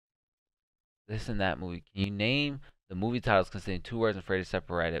this and that movie. Can you name the movie titles containing two words and phrases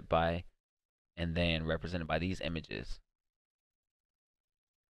separated by and then represented by these images?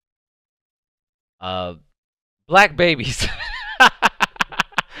 Uh, Black babies.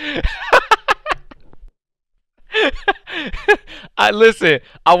 I listen.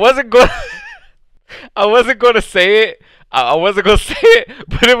 I wasn't going. I wasn't going to say it. I wasn't going to say it,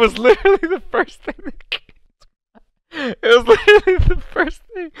 but it was literally the first thing that came. It was literally the first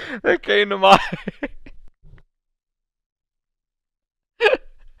thing that came to mind.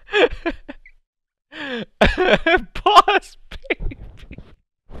 Boss baby.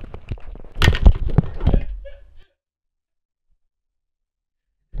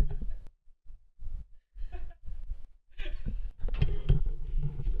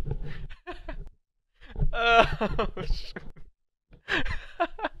 Oh,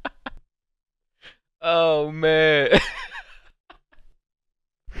 oh man.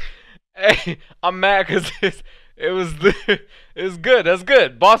 Hey, I'm mad because it was good. That's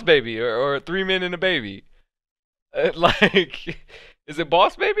good. Boss baby or three men and a baby. Like, is it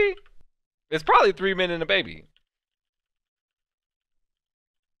boss baby? It's probably three men and a baby.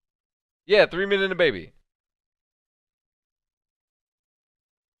 Yeah, three men and a baby.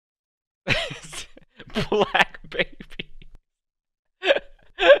 Black baby.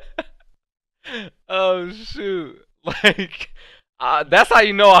 Oh shoot! Like, that's how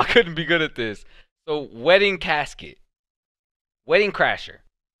you know I couldn't be good at this. So, wedding casket, wedding crasher,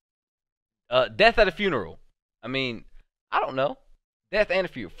 death at a funeral. I mean, I don't know. Death and a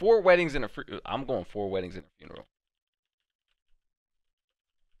funeral. Four weddings and a. I'm going four weddings and a funeral.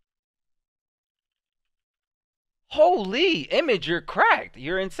 Holy image, you're cracked.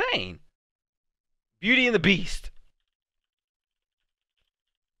 You're insane. Beauty and the Beast.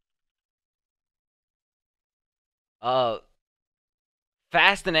 Uh,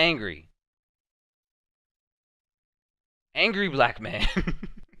 Fast and Angry. Angry Black Man.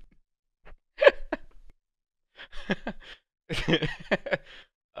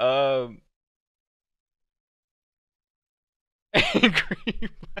 um,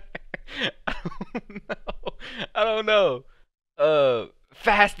 Angry Black. I don't know. I don't know.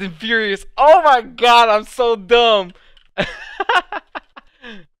 Fast and Furious. Oh my god, I'm so dumb.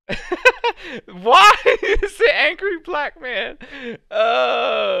 Why is it Angry Black Man?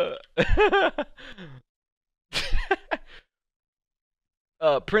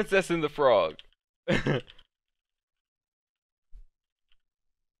 Princess and the Frog.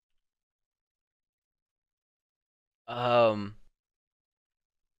 um,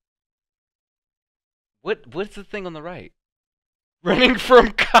 what's the thing on the right? Running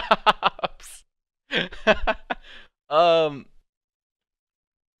from cops. um,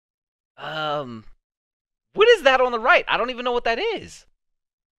 um, what is that on the right? I don't even know what that is.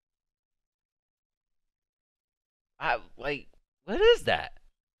 I like, what is that?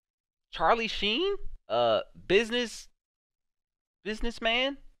 Charlie Sheen? Business,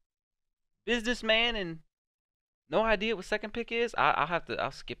 businessman, businessman, and no idea what second pick is. I'll have to. I'll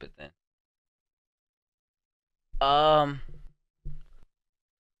skip it then. Um,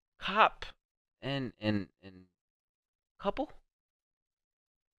 cop and couple.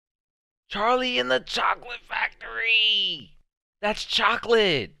 Charlie in the Chocolate Factory. That's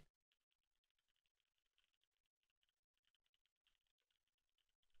chocolate.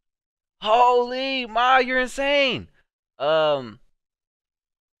 Holy Ma, you're insane. Um,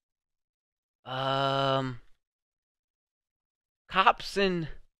 um, cops and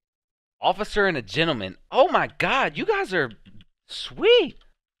officer and a gentleman. Oh my God, you guys are sweet.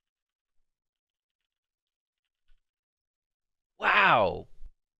 Wow.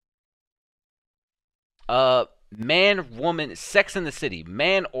 Uh, Man, woman, Sex in the City.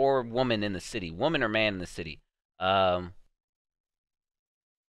 Man or woman in the city. Woman or man in the city. Um,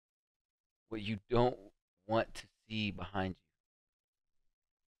 what you don't want to see behind you.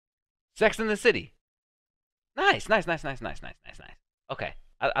 Sex in the City. Nice, nice, nice, nice, nice, nice, nice, nice. Okay,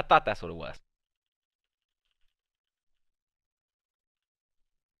 I thought that's what it was.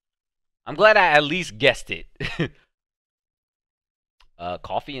 I'm glad I at least guessed it.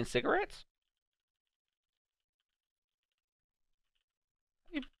 Coffee and cigarettes?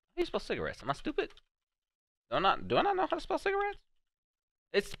 How do you spell cigarettes? Am I stupid? Do I not know how to spell cigarettes?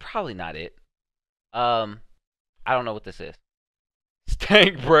 It's probably not it. Um, I don't know what this is.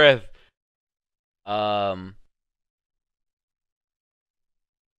 Stank breath. Um,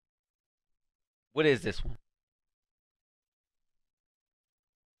 what is this one?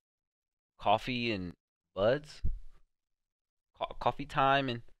 Coffee and buds? Coffee time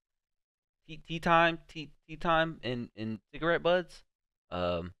and tea time? Tea time and cigarette buds?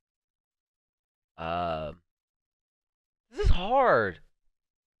 Um, Uh, this is hard.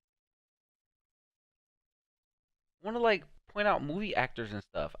 I want to like point out movie actors and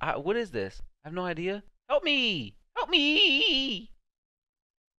stuff. What is this? I have no idea. Help me! Help me!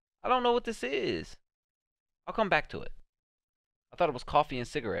 I don't know what this is. I'll come back to it. I thought it was coffee and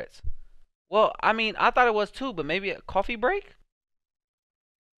cigarettes. Well, I mean, I thought it was too, but maybe a coffee break?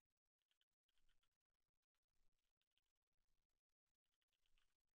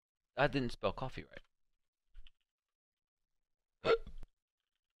 I didn't spell coffee right.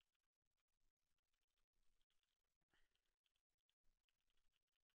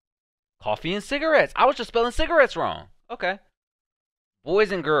 Coffee and cigarettes. I was just spelling cigarettes wrong. Okay.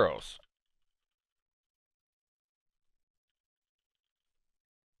 Boys and girls.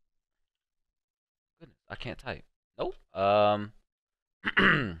 Goodness, I can't type. Nope. Um,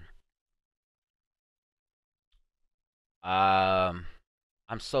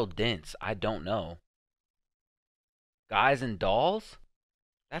 I'm so dense. I don't know. Guys and dolls?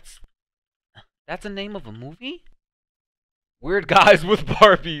 That's that's a name of a movie? Weird guys with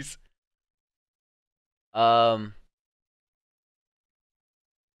Barbies. Um,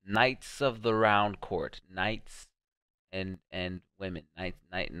 Knights of the Round Court. Knights and women.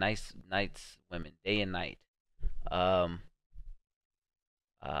 Knights women. Day and night. Um,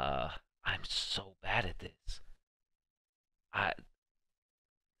 uh, I'm so bad at this. I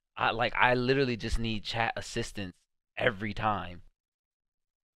I literally just need chat assistance every time.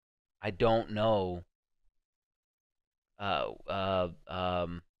 I don't know. Uh, uh,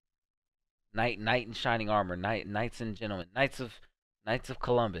 um, knight in shining armor, knights and gentlemen, knights of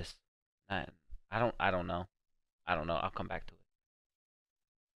Columbus. I don't know. I don't know. I'll come back to it.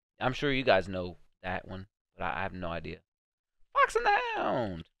 I'm sure you guys know that one, but I have no idea. Fox and the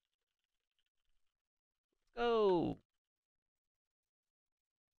Hound. Go.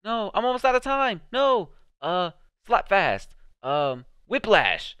 No, I'm almost out of time. No. Slap fast.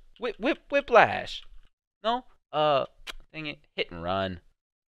 Whiplash. Whiplash. No. Dang it. Hit and run.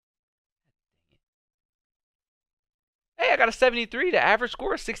 Hey, I got a 73. The average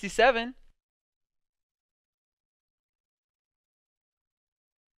score is 67.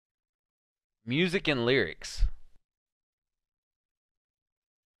 Music and lyrics.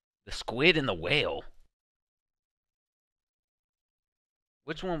 The Squid and the Whale.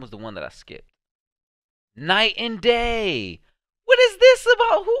 Which one was the one that I skipped? Night and Day. What is this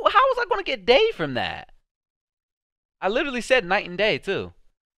about? How was I going to get day from that? I literally said night and day too.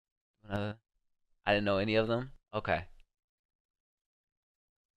 I didn't know any of them. Okay.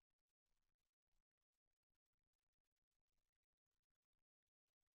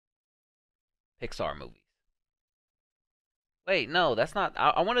 Pixar movies. Wait, no, that's not.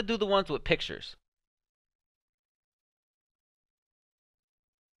 I want to do the ones with pictures.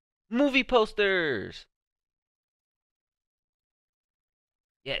 Movie posters.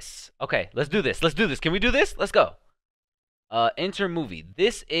 Yes. Okay, let's do this. Let's do this. Can we do this? Let's go. Enter movie.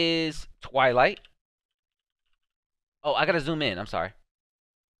 This is Twilight. Oh, I gotta zoom in. I'm sorry.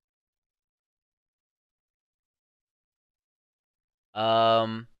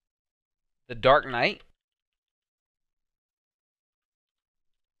 Um, The Dark Knight.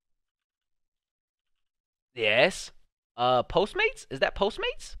 Yes. Postmates? Is that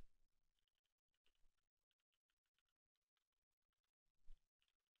Postmates?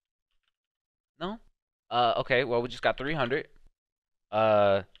 No. Okay. Well, we just got 300.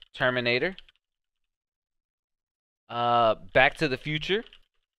 Terminator. Back to the Future.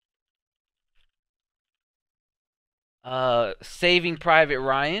 Saving Private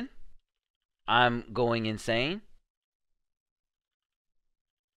Ryan. I'm going insane.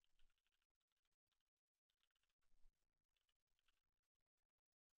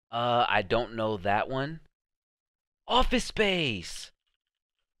 I don't know that one. Office Space.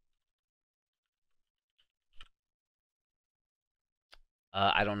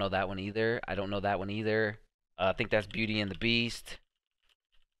 I don't know that one either. I don't know that one either. I think that's Beauty and the Beast.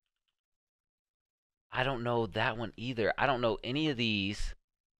 I don't know that one either. I don't know any of these.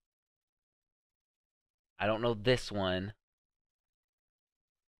 I don't know this one.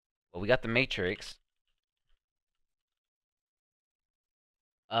 Well, we got The Matrix.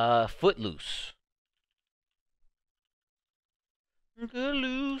 Footloose.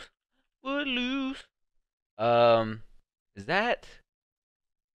 Footloose. Footloose. Is that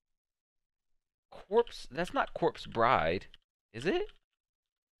Corpse? That's not Corpse Bride, is it?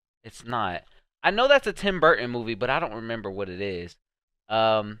 It's not. I know that's a Tim Burton movie, but I don't remember what it is.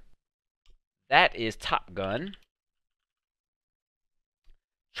 Um, that is Top Gun.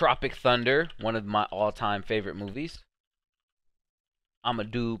 Tropic Thunder, one of my all-time favorite movies. I'm a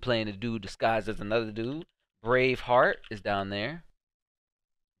dude playing a dude disguised as another dude. Braveheart is down there.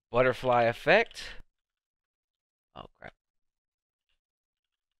 Butterfly Effect. Oh crap.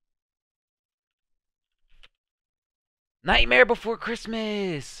 Nightmare Before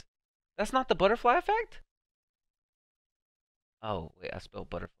Christmas. That's not the Butterfly Effect? Oh, wait, I spelled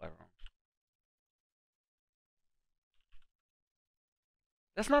butterfly wrong.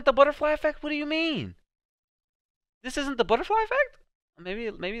 That's not the Butterfly Effect? What do you mean? This isn't the Butterfly Effect? Maybe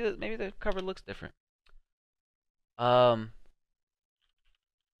the cover looks different. Um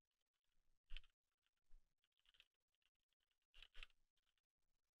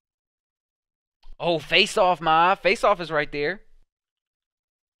Oh, Face Off, ma. Face Off is right there.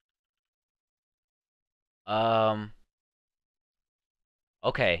 Um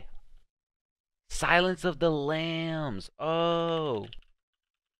Okay. Silence of the Lambs. Oh.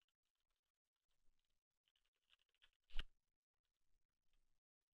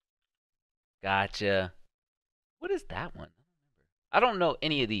 Gotcha. What is that one? I don't know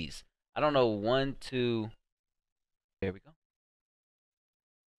any of these. I don't know one, two. There we go.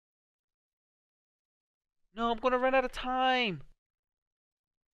 No, I'm gonna run out of time.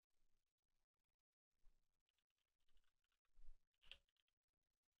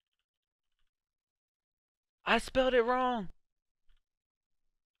 I spelled it wrong.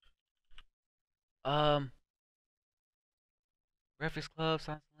 Um, Breakfast Club,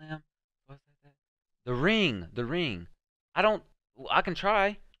 Silence of the Lamb. What's that? The Ring. The Ring. I don't. I can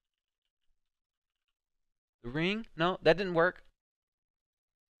try. The Ring. No, that didn't work.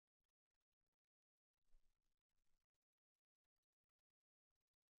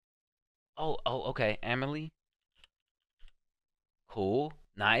 Oh, okay. Emily. Cool.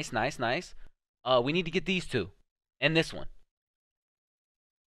 Nice, nice, nice. We need to get these two, and this one.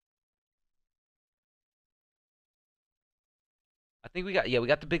 I think we got. Yeah, we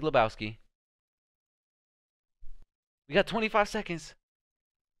got the Big Lebowski. We got 25 seconds.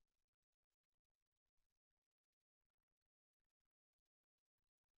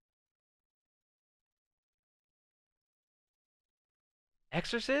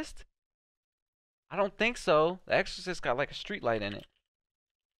 Exorcist? I don't think so. The Exorcist got like a street light in it.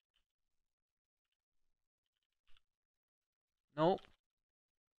 Nope.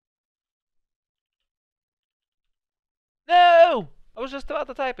 No! I was just about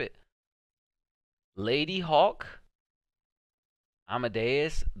to type it. Lady Hawk,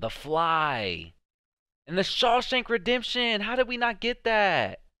 Amadeus, The Fly, and The Shawshank Redemption. How did we not get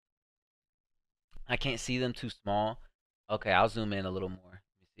that? I can't see them too small. Okay, I'll zoom in a little more.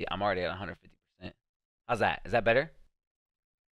 Let me see. I'm already at 150%. How's that? Is that better?